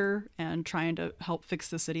Neverwinter and trying to help fix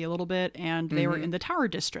the city a little bit, and they were in the Tower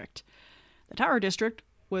District. The Tower District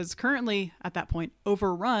was currently, at that point,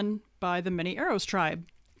 overrun by the Many Arrows tribe.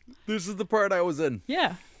 This is the part I was in.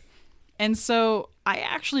 Yeah. And so I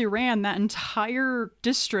actually ran that entire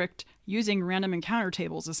district using random encounter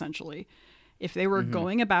tables, essentially. If they were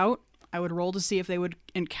going about, I would roll to see if they would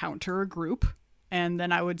encounter a group, and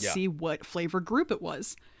then I would see what flavor group it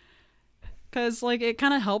was. Because, like, it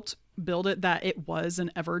kind of helped build it that it was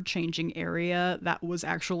an ever-changing area that was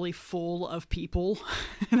actually full of people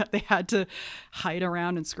that they had to hide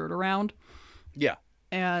around and skirt around. Yeah.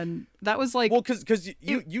 And that was like... Well, because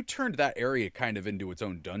you turned that area kind of into its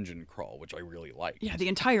own dungeon crawl, which I really liked. Yeah, the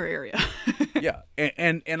entire area. Yeah.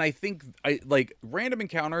 And I think, like, random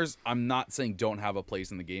encounters, I'm not saying don't have a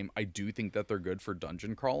place in the game. I do think that they're good for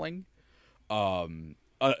dungeon crawling. Because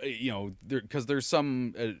there's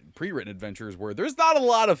some pre-written adventures where there's not a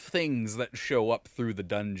lot of things that show up through the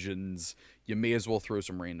dungeons. You may as well throw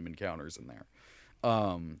some random encounters in there.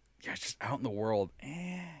 Just out in the world,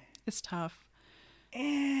 It's tough.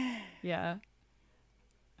 Yeah.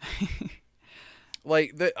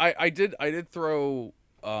 Like I did throw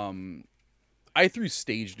I threw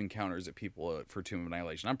staged encounters at people for Tomb of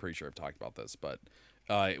Annihilation. I'm pretty sure I've talked about this, but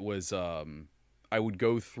it was I would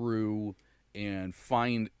go through and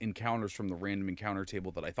find encounters from the random encounter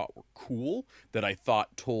table that I thought were cool, that I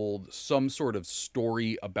thought told some sort of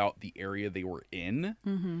story about the area they were in.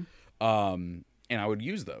 Mm-hmm. And I would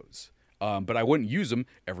use those. But I wouldn't use them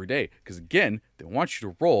every day because, again, they want you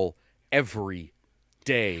to roll every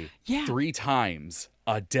day, 3 times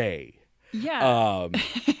a day. Yeah.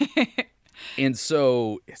 And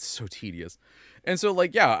so it's so tedious. And so,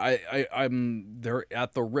 like, yeah, they're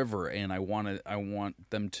at the river, and I want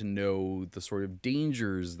them to know the sort of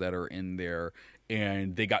dangers that are in there,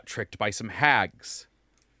 and they got tricked by some hags,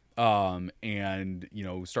 and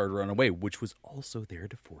started to run away, which was also there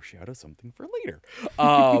to foreshadow something for later.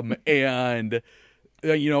 And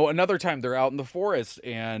another time they're out in the forest,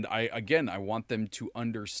 and I want them to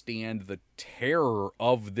understand the terror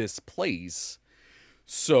of this place.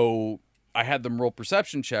 So I had them roll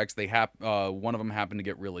perception checks. One of them happened to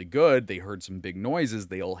get really good. They heard some big noises.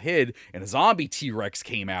 They all hid, and a zombie T-Rex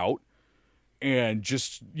came out and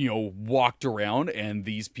just, walked around. And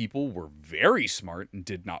these people were very smart and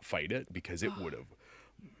did not fight it because it would have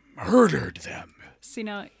murdered them. See,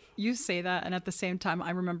 now you say that, and at the same time,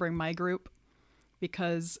 I'm remembering my group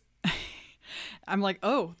because I'm like,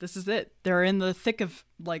 oh, this is it. They're in the thick of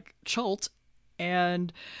like Chult,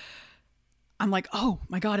 and I'm like, oh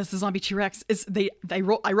my God, it's the zombie T-Rex. I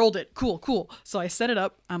rolled it. Cool. So I set it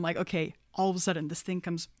up. I'm like, okay, all of a sudden this thing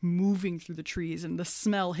comes moving through the trees and the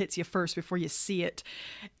smell hits you first before you see it.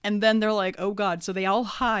 And then they're like, oh God. So they all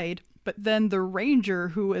hide. But then the ranger,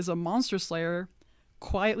 who is a monster slayer,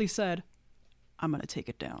 quietly said, I'm going to take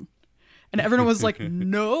it down. And everyone was like,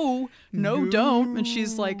 no, don't. And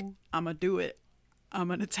she's like, I'm going to do it. I'm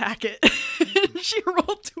going to attack it. She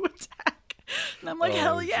rolled to attack. And I'm like,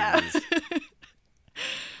 hell yeah.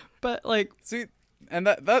 But like, see, and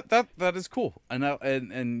that is cool.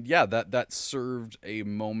 And yeah, that served a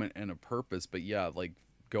moment and a purpose. But yeah, like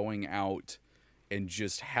going out and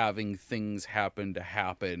just having things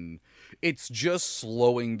happen, it's just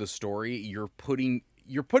slowing the story. You're putting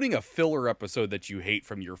a filler episode that you hate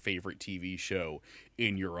from your favorite TV show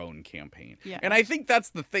in your own campaign. Yeah. And I think that's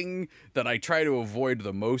the thing that I try to avoid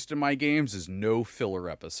the most in my games is no filler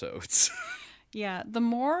episodes. Yeah, the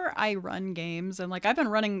more I run games, and like I've been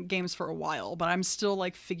running games for a while, but I'm still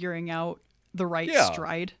like figuring out the right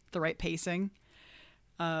stride, the right pacing.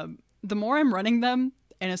 The more I'm running them,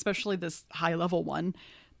 and especially this high level one,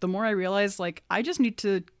 the more I realize like I just need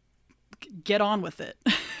to get on with it.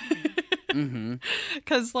 Mm-hmm.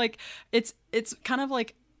 Because like it's kind of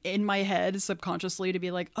like in my head subconsciously to be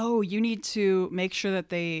like, oh, you need to make sure that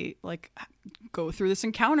they like go through this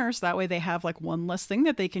encounter so that way they have like one less thing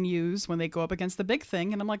that they can use when they go up against the big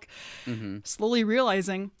thing. And I'm like slowly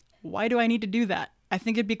realizing, why do I need to do that? I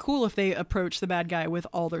think it'd be cool if they approach the bad guy with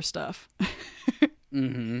all their stuff.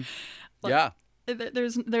 Mm-hmm. Like, yeah.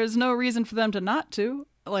 There's no reason for them to not to.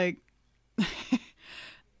 Like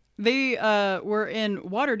they were in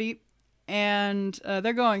Waterdeep, and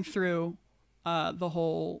they're going through the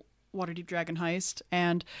whole Waterdeep Dragon heist,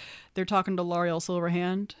 and they're talking to L'Oreal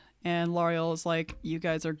Silverhand, and L'Oreal is like, you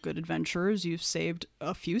guys are good adventurers. You've saved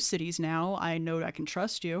a few cities now. I know I can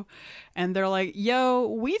trust you. And they're like, yo,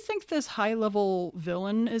 we think this high-level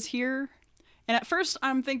villain is here. And at first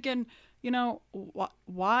I'm thinking,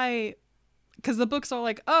 why? Because the books are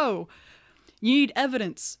like, oh, you need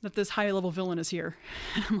evidence that this high-level villain is here.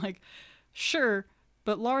 And I'm like, sure,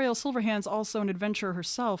 but L'Oreal Silverhand's also an adventurer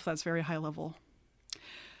herself that's very high level.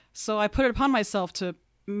 So I put it upon myself to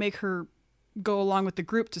make her go along with the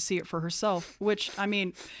group to see it for herself, which, I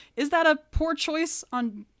mean, is that a poor choice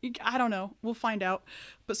on, I don't know. We'll find out.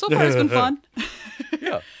 But so far it's been fun.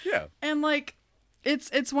 Yeah. And like,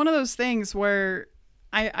 it's one of those things where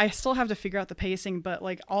I still have to figure out the pacing, but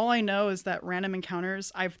like all I know is that random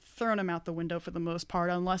encounters, I've thrown them out the window for the most part,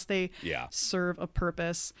 unless they serve a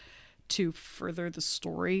purpose to further the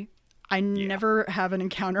story. I never have an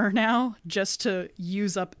encounter now just to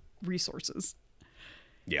use up resources.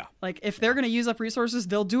 Yeah. Like if they're going to use up resources,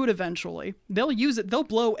 they'll do it eventually. They'll use it. They'll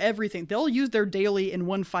blow everything. They'll use their daily in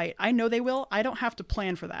one fight. I know they will. I don't have to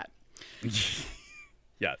plan for that.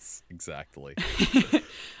 Yes, exactly.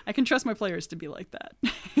 I can trust my players to be like that.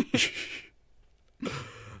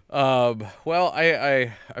 Well,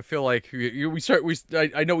 I feel like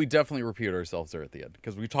I know we definitely repeat ourselves there at the end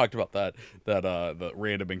because we talked about that the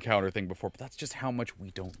random encounter thing before, but that's just how much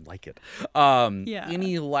we don't like it.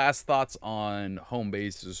 Any last thoughts on home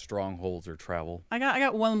bases, strongholds, or travel? I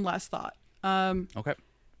got one last thought. Okay.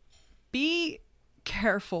 Be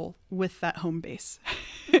careful with that home base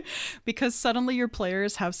because suddenly your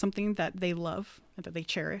players have something that they love and that they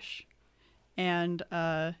cherish, and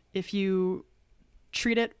if you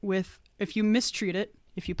mistreat it,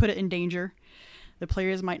 if you put it in danger, the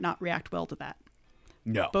players might not react well to that.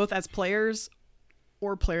 No. Both as players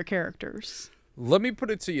or player characters. Let me put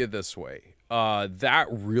it to you this way. That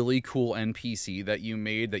really cool NPC that you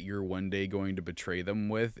made that you're one day going to betray them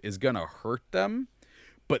with is going to hurt them,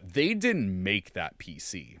 but they didn't make that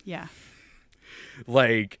PC. Yeah.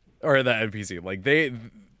 Like, or that NPC. Like,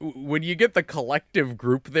 when you get the collective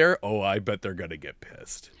group there, oh, I bet they're going to get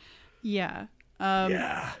pissed. Yeah.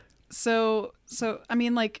 Yeah. So I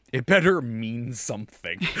mean, like, it better mean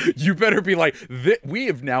something. You better be like, we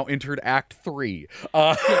have now entered Act 3.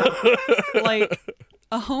 Like,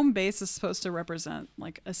 a home base is supposed to represent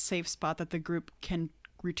like a safe spot that the group can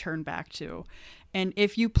return back to. And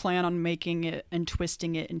if you plan on making it and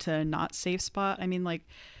twisting it into a not safe spot, I mean, like,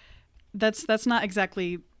 that's not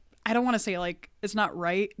exactly, I don't want to say like it's not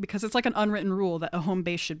right, because it's like an unwritten rule that a home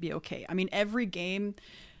base should be okay. I mean, every game,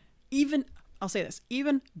 I'll say this,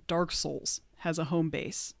 even Dark Souls has a home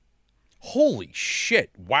base. Holy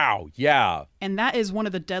shit. Wow. Yeah. And that is one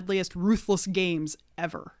of the deadliest, ruthless games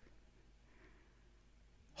ever.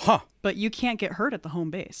 Huh. But you can't get hurt at the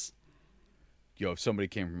home base. Yo, if somebody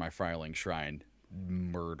came from my Firelink Shrine,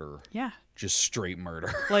 murder. Yeah. Just straight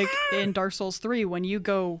murder. Like in Dark Souls 3, when you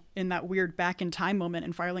go in that weird back in time moment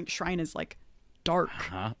and Firelink Shrine is like dark.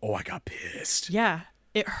 Huh? Oh, I got pissed. Yeah.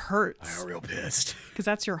 It hurts. I got real pissed. Because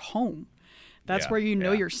that's your home. That's Yeah, where you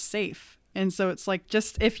know yeah. you're safe. And so it's like,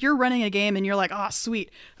 just if you're running a game and you're like, oh,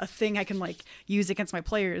 sweet, a thing I can like use against my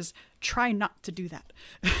players, try not to do that.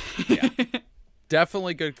 Yeah.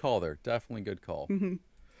 Definitely good call there. Definitely good call.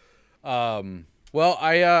 Well,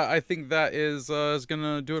 I think that is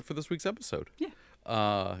gonna do it for this week's episode. Yeah.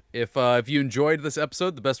 If you enjoyed this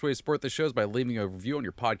episode, the best way to support the show is by leaving a review on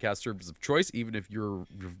your podcast service of choice. Even if your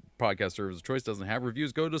podcast service of choice doesn't have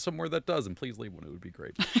reviews, go to somewhere that does, and please leave one. It would be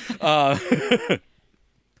great.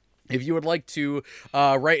 If you would like to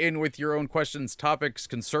write in with your own questions, topics,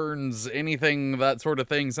 concerns, anything, that sort of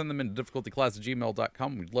thing, send them in to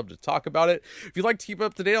difficultyclass@gmail.com. We'd love to talk about it. If you'd like to keep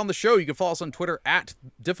up to date on the show, you can follow us on Twitter at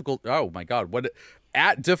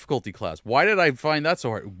difficultyclass. Why did I find that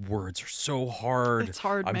so hard? Words are so hard. It's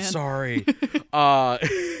hard, I'm man. sorry.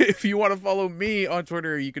 If you want to follow me on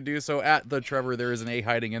Twitter, you can do so at the Trevor. There is an A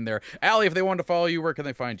hiding in there. Allie, if they want to follow you, where can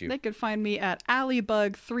they find you? They could find me at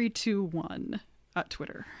AllieBug321 at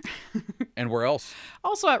Twitter. And where else?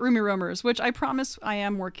 Also at Roomy Roamers, which I promise I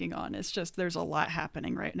am working on. It's just there's a lot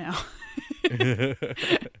happening right now.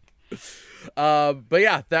 But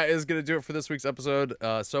yeah, that is going to do it for this week's episode.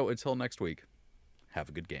 So until next week, have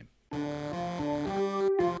a good game.